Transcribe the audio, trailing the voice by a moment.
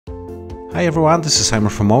Hi everyone, this is Simon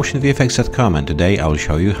from MotionVFX.com, and today I will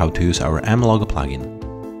show you how to use our mLogo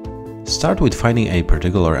plugin. Start with finding a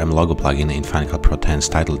particular mLogo plugin in Final Cut Pro X's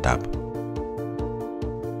Title tab.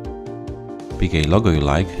 Pick a logo you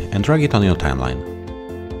like and drag it on your timeline.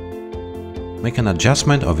 Make an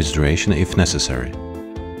adjustment of its duration if necessary.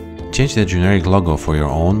 Change the generic logo for your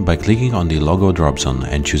own by clicking on the Logo dropdown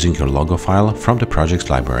and choosing your logo file from the project's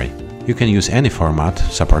library. You can use any format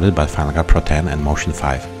supported by Final Cut Pro X and Motion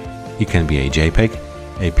 5. It can be a JPEG,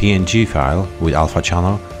 a PNG file with alpha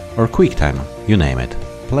channel, or QuickTime, you name it.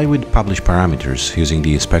 Play with publish parameters using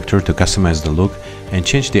the inspector to customize the look and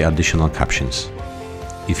change the additional captions.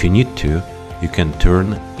 If you need to, you can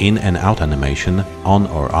turn in and out animation on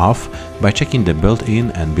or off by checking the built-in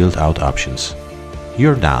and built-out options.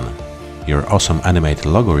 You're done. Your awesome animated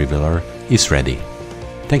logo revealer is ready.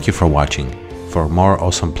 Thank you for watching. For more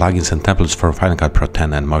awesome plugins and templates for Final Cut Pro X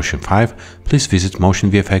and Motion 5, please visit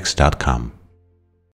MotionVFX.com.